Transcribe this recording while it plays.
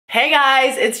Hey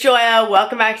guys, it's Joya.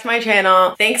 Welcome back to my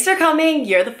channel. Thanks for coming.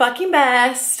 You're the fucking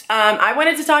best. I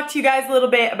wanted to talk to you guys a little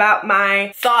bit about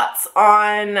my thoughts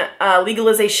on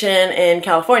legalization in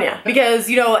California. Because,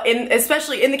 you know,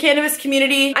 especially in the cannabis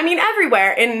community, I mean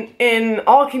everywhere, in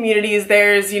all communities,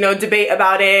 there's, you know, debate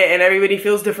about it and everybody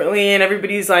feels differently and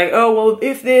everybody's like, oh, well,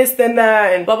 if this, then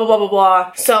that, and blah, blah, blah, blah,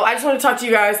 blah. So I just want to talk to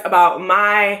you guys about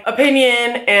my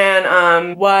opinion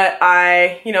and what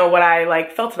I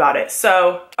like felt about it.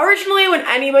 So originally, when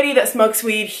anybody that smokes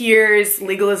weed hears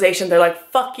legalization, they're like,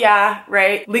 fuck yeah,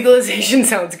 right? Legalization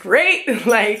sounds great.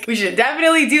 Like, we should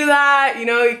definitely do that. You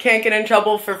know, you can't get in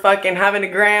trouble for fucking having a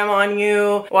gram on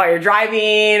you while you're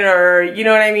driving, or you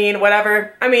know what I mean?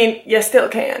 Whatever. I mean, you still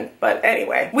can, but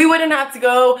anyway. We wouldn't have to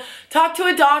go talk to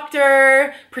a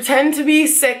doctor, pretend to be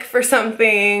sick for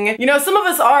something. You know, some of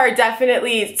us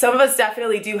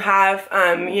definitely do have,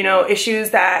 you know,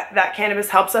 issues that cannabis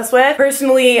helps us with.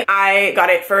 Personally, I got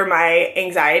it for my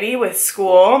anxiety with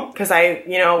school because I,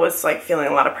 you know, was like feeling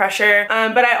a lot of pressure.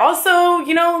 But I also,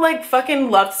 you know, like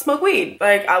fucking love to smoke weed.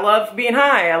 Like, I love being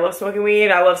high. I love smoking weed.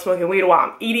 I love smoking weed while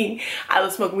I'm eating. I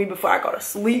love smoking weed before I go to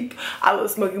sleep. I love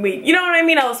smoking weed. You know what I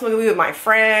mean? I love smoking weed with my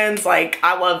friends. Like,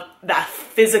 I love that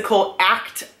physical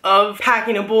act of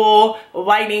packing a bowl,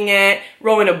 lighting it,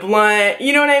 rolling a blunt.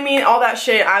 You know what I mean? All that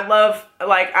shit. I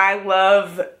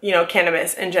love, you know,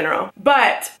 cannabis in general.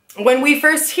 But when we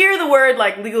first hear the word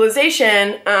like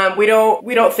legalization, we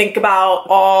don't think about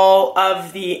all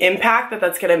of the impact that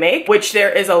that's gonna make, which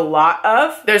there is a lot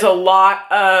of. There's a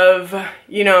lot of,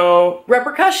 you know,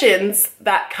 repercussions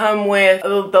that come with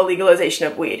the legalization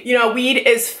of weed. You know, weed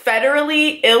is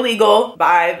federally illegal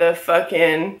by the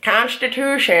fucking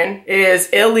Constitution. It is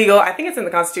illegal. I think it's in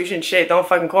the Constitution. Shit, don't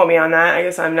fucking quote me on that. I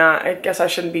guess I'm not. I guess I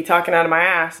shouldn't be talking out of my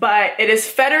ass. But it is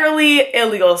federally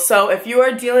illegal. So if you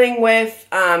are dealing with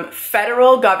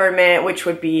federal government, which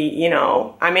would be, you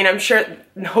know, I mean, I'm sure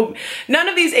none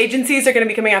of these agencies are going to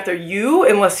be coming after you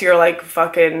unless you're like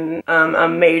fucking a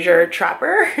major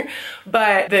trapper.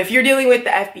 But if you're dealing with the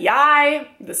FBI,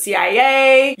 the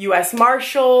CIA, US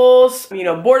Marshals, you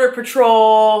know, Border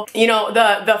Patrol, you know,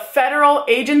 the federal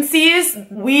agencies,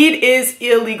 weed is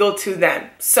illegal to them.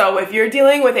 So if you're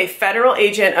dealing with a federal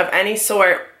agent of any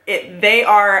sort, they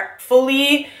are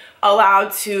fully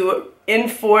allowed to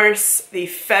enforce the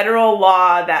federal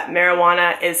law that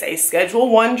marijuana is a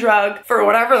Schedule I drug for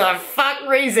whatever the fuck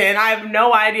reason. I have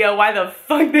no idea why the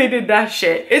fuck they did that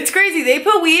shit. It's crazy. They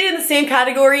put weed in the same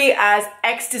category as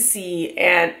ecstasy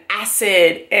and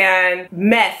acid and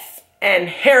meth and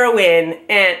heroin,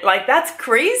 and like, that's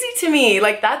crazy to me.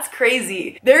 Like, that's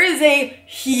crazy. There is a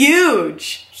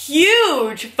huge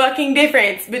fucking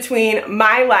difference between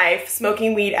my life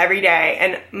smoking weed every day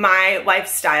and my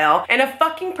lifestyle and a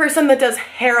fucking person that does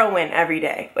heroin every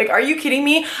day. Like, are you kidding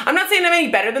me? I'm not saying I'm any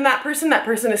better than that person. That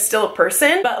person is still a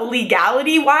person, but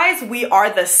legality wise, we are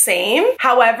the same.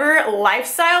 However,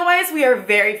 lifestyle wise, we are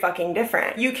very fucking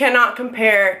different. You cannot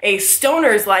compare a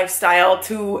stoner's lifestyle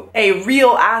to a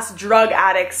real ass drug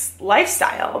addict's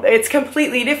lifestyle. It's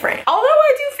completely different. Although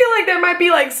I do feel like there might be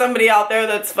like somebody out there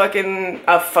that's fucking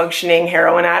a functioning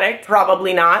heroin addict.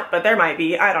 Probably not, but there might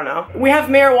be. I don't know. We have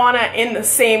marijuana in the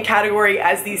same category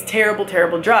as these terrible,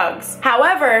 terrible drugs.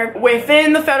 However,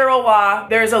 within the federal law,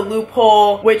 there's a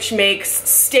loophole which makes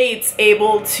states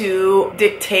able to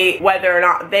dictate whether or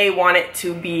not they want it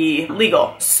to be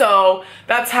legal. So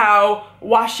that's how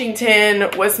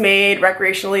Washington was made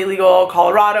recreationally legal,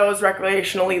 Colorado is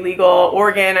recreationally legal,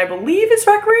 Oregon I believe is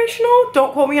recreational,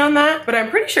 don't quote me on that, but I'm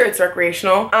pretty sure it's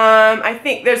recreational. I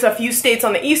think there's a few states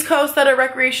on the East Coast that are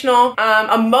recreational.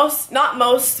 Not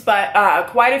most, but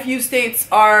quite a few states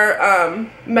are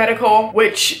medical,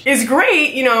 which is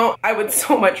great. You know, I would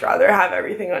so much rather have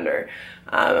everything under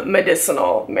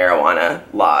medicinal marijuana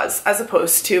laws as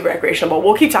opposed to recreational, but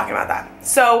we'll keep talking about that.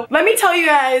 So let me tell you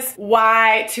guys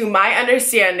why, to my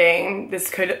understanding, this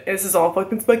is all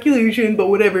fucking speculation, but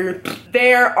whatever,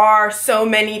 there are so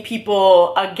many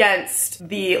people against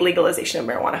the legalization of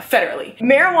marijuana federally.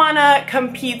 Marijuana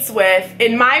competes with,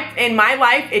 in my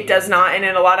life, it does not, and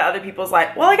in a lot of other people's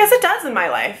life, well, I guess it does in my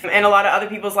life, and a lot of other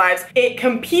people's lives, it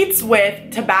competes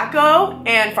with tobacco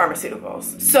and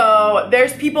pharmaceuticals. So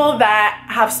there's people that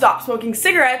have stopped smoking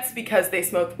cigarettes because they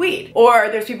smoked weed, or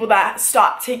there's people that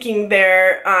stop taking their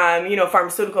you know,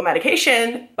 pharmaceutical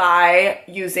medication by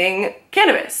using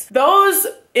cannabis. Those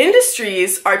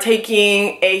industries are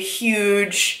taking a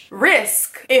huge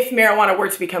risk if marijuana were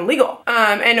to become legal.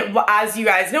 And as you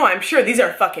guys know, I'm sure these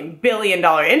are fucking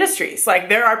billion-dollar industries. Like,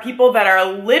 there are people that are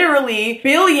literally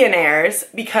billionaires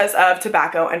because of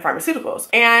tobacco and pharmaceuticals.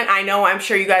 And I know, I'm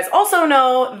sure you guys also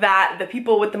know that the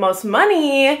people with the most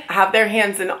money have their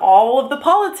hands in all of the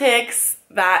politics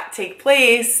that take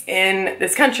place in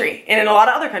this country and in a lot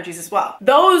of other countries as well.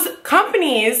 Those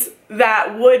companies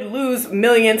that would lose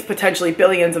millions, potentially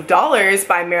billions of dollars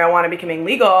by marijuana becoming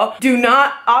legal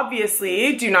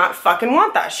obviously do not fucking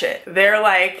want that shit. They're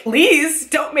like, please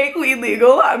don't make weed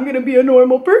legal. I'm gonna be a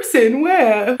normal person.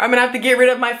 Where? I'm gonna have to get rid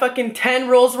of my fucking 10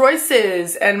 Rolls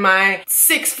Royces and my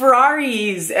 6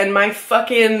 Ferraris and my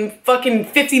fucking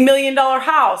 $50 million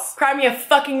house. Cry me a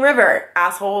fucking river,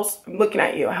 assholes. I'm looking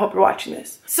at you. I hope you're watching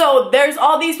this. So there's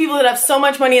all these people that have so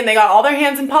much money and they got all their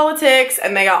hands in politics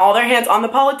and they got all their hands on the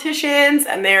politicians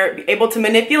and they're able to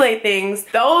manipulate things.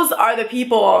 Those are the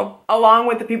people, along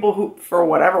with the people who, for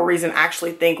whatever reason,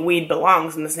 actually think weed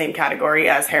belongs in the same category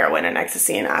as heroin and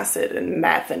ecstasy and acid and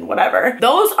meth and whatever.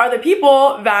 Those are the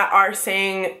people that are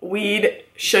saying weed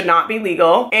should not be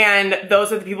legal, and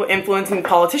those are the people influencing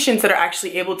politicians that are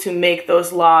actually able to make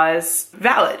those laws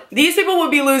valid. These people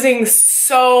would be losing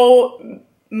so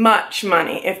much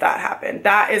money if that happened.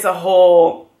 That is a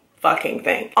whole fucking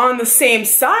thing. On the same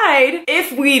side,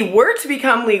 if weed were to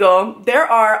become legal, there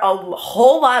are a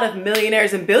whole lot of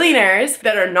millionaires and billionaires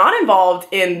that are not involved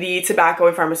in the tobacco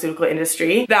and pharmaceutical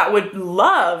industry that would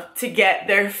love to get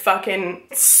their fucking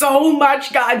so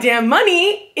much goddamn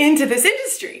money into this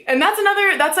industry. And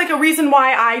that's like a reason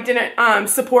why I didn't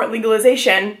support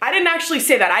legalization. I didn't actually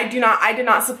say that. I did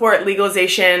not support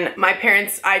legalization. My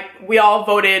parents, we all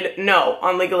voted no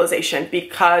on legalization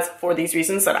because for these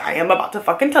reasons that I am about to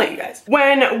fucking tell you guys.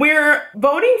 When we're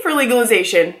voting for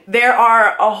legalization, there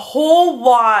are a whole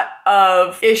lot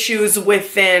of issues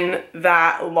within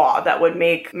that law that would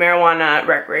make marijuana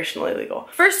recreationally legal.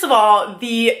 First of all,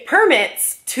 the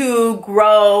permits to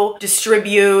grow,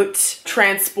 distribute,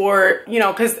 transport, you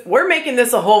know, because we're making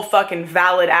this a whole fucking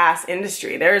valid ass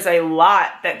industry. There's a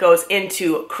lot that goes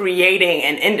into creating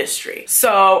an industry.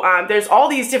 So there's all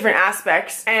these different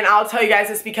aspects, and I'll tell you guys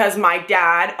this because my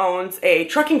dad owns a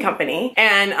trucking company,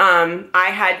 and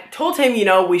I had told him, you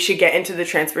know, we should get into the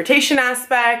transportation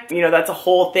aspect. You know, that's a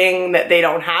whole thing that they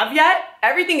don't have yet.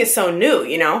 Everything is so new,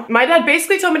 you know? My dad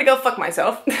basically told me to go fuck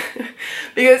myself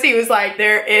because he was like,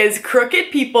 there is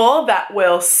crooked people that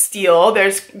will steal.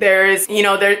 There's, you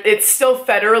know, it's still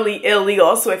federally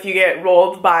illegal. So if you get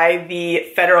rolled by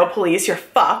the federal police, you're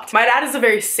fucked. My dad is a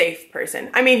very safe person.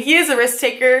 I mean, he is a risk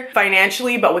taker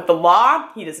financially, but with the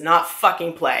law, he does not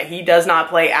fucking play. He does not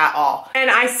play at all. And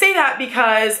I say that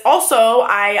because also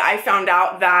I found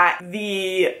out that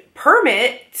the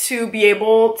permit to be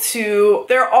able to,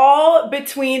 they're all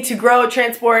between, to grow,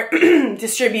 transport,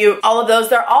 distribute, all of those,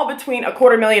 they're all between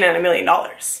 $250,000 and $1 million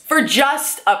for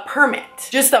just a permit.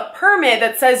 Just a permit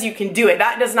that says you can do it.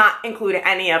 That does not include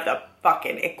any of the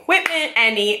fucking equipment,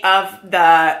 any of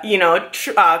the, you know,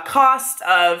 cost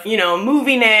of, you know,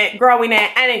 moving it, growing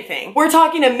it, anything. We're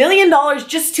talking $1 million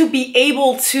just to be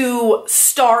able to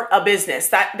start a business.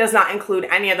 That does not include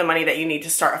any of the money that you need to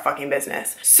start a fucking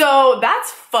business. So that's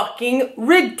fucking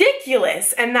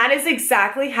ridiculous. And that is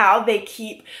exactly how they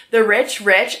keep the rich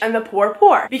rich and the poor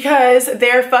poor. Because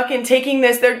they're fucking taking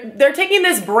this, they're taking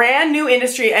this brand new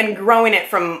industry and growing it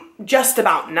from just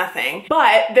about nothing.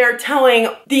 But they're telling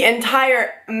the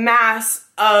entire mass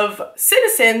of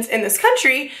citizens in this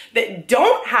country that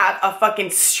don't have a fucking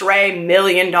stray $1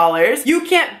 million, you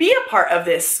can't be a part of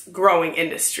this growing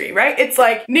industry, right? It's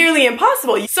like nearly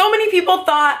impossible. So many people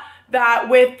thought that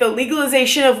with the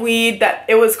legalization of weed that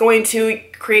it was going to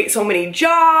create so many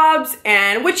jobs,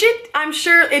 and which I'm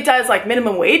sure it does, like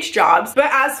minimum wage jobs. But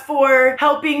as for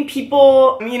helping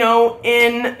people, you know,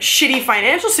 in shitty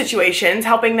financial situations,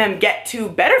 helping them get to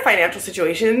better financial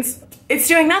situations, it's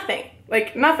doing nothing.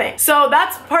 Like nothing. So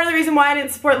that's part of the reason why I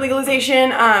didn't support legalization,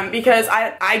 because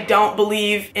I don't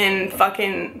believe in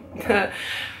fucking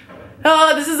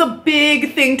oh, this is a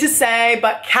big thing to say,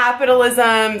 but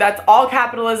capitalism, that's all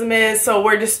capitalism is. So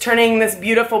we're just turning this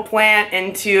beautiful plant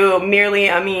into merely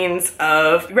a means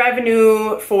of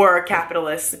revenue for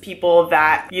capitalists, people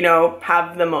that, you know,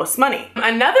 have the most money.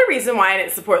 Another reason why I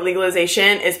didn't support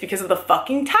legalization is because of the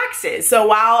fucking taxes. So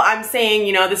while I'm saying,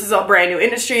 you know, this is a brand new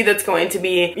industry that's going to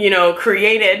be, you know,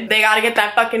 created, they gotta get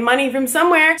that fucking money from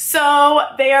somewhere. So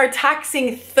they are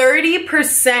taxing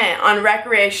 30% on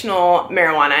recreational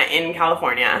marijuana in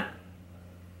California.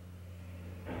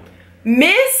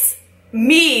 Miss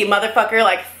me, motherfucker,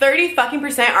 like 30 fucking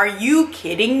 %. Are you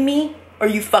kidding me? Are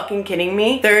you fucking kidding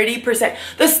me? 30%.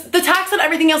 The tax on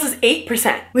everything else is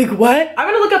 8%. Like what? I'm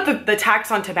gonna look up the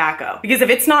tax on tobacco because if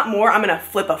it's not more, I'm gonna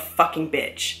flip a fucking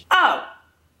bitch. Oh.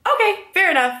 Okay,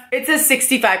 fair enough. It says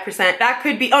 65%. That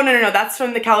could be, oh no, that's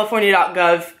from the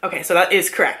California.gov. Okay, so that is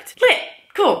correct. Lit,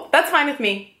 cool, that's fine with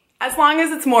me. As long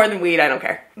as it's more than weed, I don't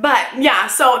care. But yeah,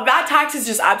 so that tax is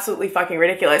just absolutely fucking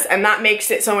ridiculous. And that makes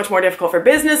it so much more difficult for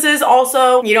businesses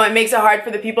also. You know, it makes it hard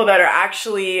for the people that are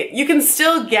actually, you can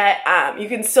still get, you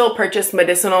can still purchase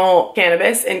medicinal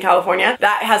cannabis in California.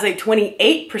 That has a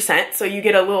 28%, so you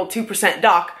get a little 2%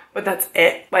 doc. But that's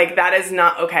it. Like, that is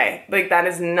not okay. Like, that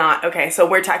is not okay. So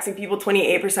we're taxing people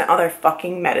 28% on their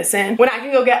fucking medicine when I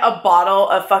can go get a bottle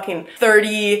of fucking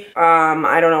 30,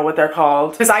 I don't know what they're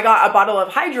called. Because I got a bottle of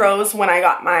hydros when I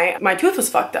got my tooth was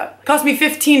fucked up. It cost me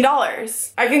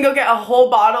 $15. I can go get a whole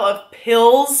bottle of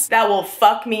pills that will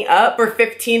fuck me up for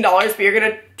 $15, but you're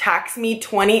gonna tax me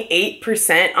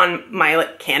 28% on my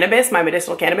like cannabis, my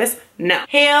medicinal cannabis? No.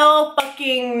 Hell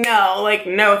fucking no. Like,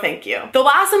 no thank you. The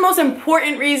last and most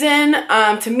important reason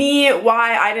to me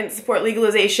why I didn't support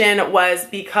legalization was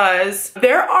because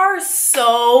there are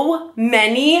so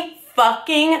many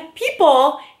fucking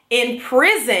people in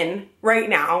prison right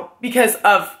now because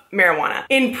of marijuana.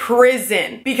 In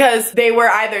prison because they were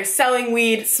either selling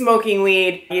weed, smoking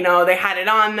weed, you know, they had it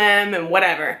on them and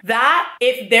whatever. That,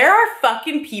 if there are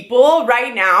fucking people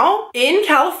right now in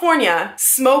California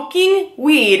smoking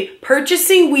weed,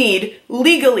 purchasing weed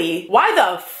legally, why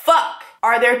the fuck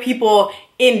are there people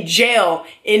in jail,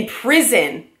 in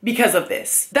prison because of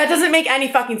this? That doesn't make any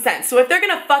fucking sense. So if they're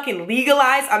gonna fucking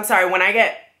legalize, I'm sorry, when I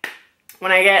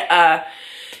get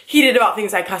heated about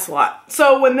things, I cuss a lot.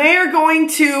 So when they are going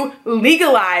to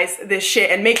legalize this shit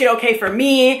and make it okay for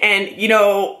me and, you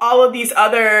know, all of these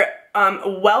other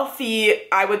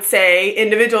wealthy, I would say,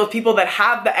 individuals, people that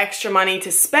have the extra money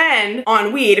to spend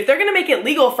on weed, if they're gonna make it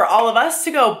legal for all of us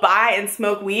to go buy and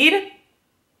smoke weed,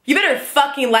 you better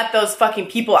fucking let those fucking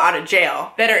people out of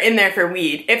jail that are in there for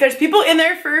weed. If there's people in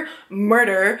there for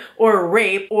murder or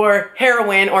rape or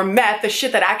heroin or meth, the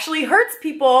shit that actually hurts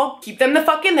people, keep them the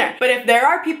fuck in there. But if there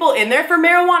are people in there for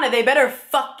marijuana, they better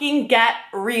fucking get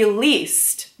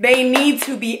released. They need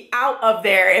to be out of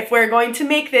there if we're going to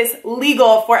make this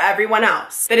legal for everyone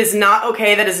else. That is not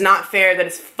okay, that is not fair, that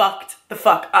is fucked the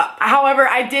fuck up. However,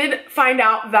 I did find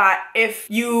out that if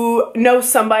you know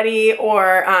somebody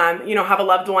or you know, have a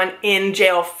loved one in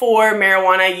jail for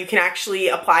marijuana, you can actually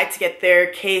apply to get their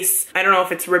case, I don't know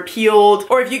if it's repealed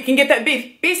or if you can get that,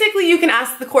 basically you can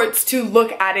ask the courts to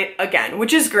look at it again,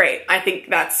 which is great. I think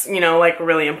that's, you know, like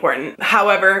really important.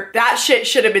 However, that shit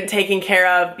should have been taken care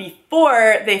of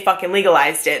before they fucking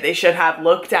legalized it. They should have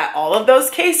looked at all of those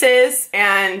cases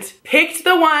and picked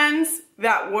the ones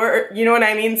that were, you know what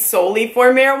I mean, solely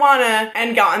for marijuana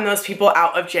and gotten those people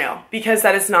out of jail, because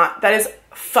that is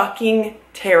fucking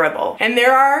terrible. And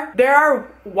there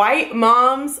are white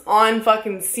moms on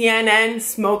fucking CNN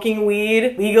smoking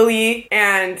weed legally,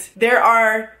 and there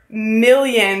are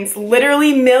millions,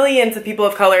 literally millions of people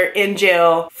of color in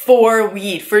jail for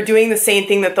weed, for doing the same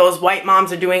thing that those white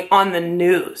moms are doing on the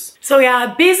news. So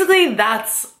yeah, basically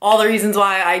that's all the reasons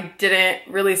why I didn't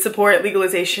really support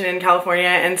legalization in California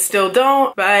and still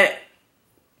don't, but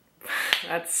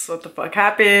that's what the fuck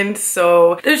happened.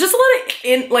 So there's just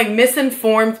a lot of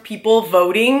misinformed people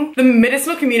voting. The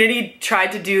medicinal community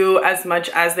tried to do as much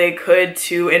as they could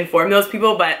to inform those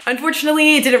people, but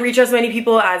unfortunately it didn't reach as many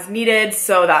people as needed,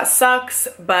 so that sucks,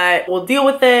 but we'll deal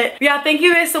with it. But yeah, thank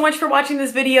you guys so much for watching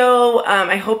this video.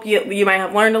 I hope you might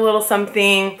have learned a little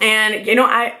something, and you know,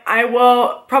 I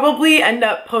will probably end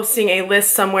up posting a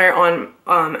list somewhere on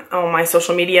my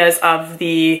social medias of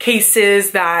the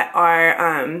cases that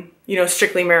are you know,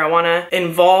 strictly marijuana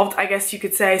involved, I guess you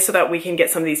could say, so that we can get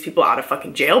some of these people out of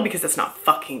fucking jail, because that's not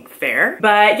fucking fair.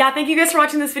 But yeah, thank you guys for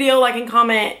watching this video. Like and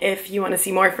comment if you want to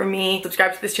see more from me.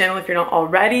 Subscribe to this channel if you're not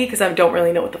already, because I don't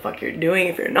really know what the fuck you're doing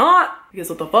if you're not, because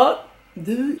what the fuck?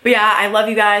 But yeah, I love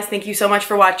you guys. Thank you so much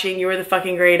for watching. You were the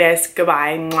fucking greatest.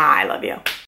 Goodbye. Mwah, I love you.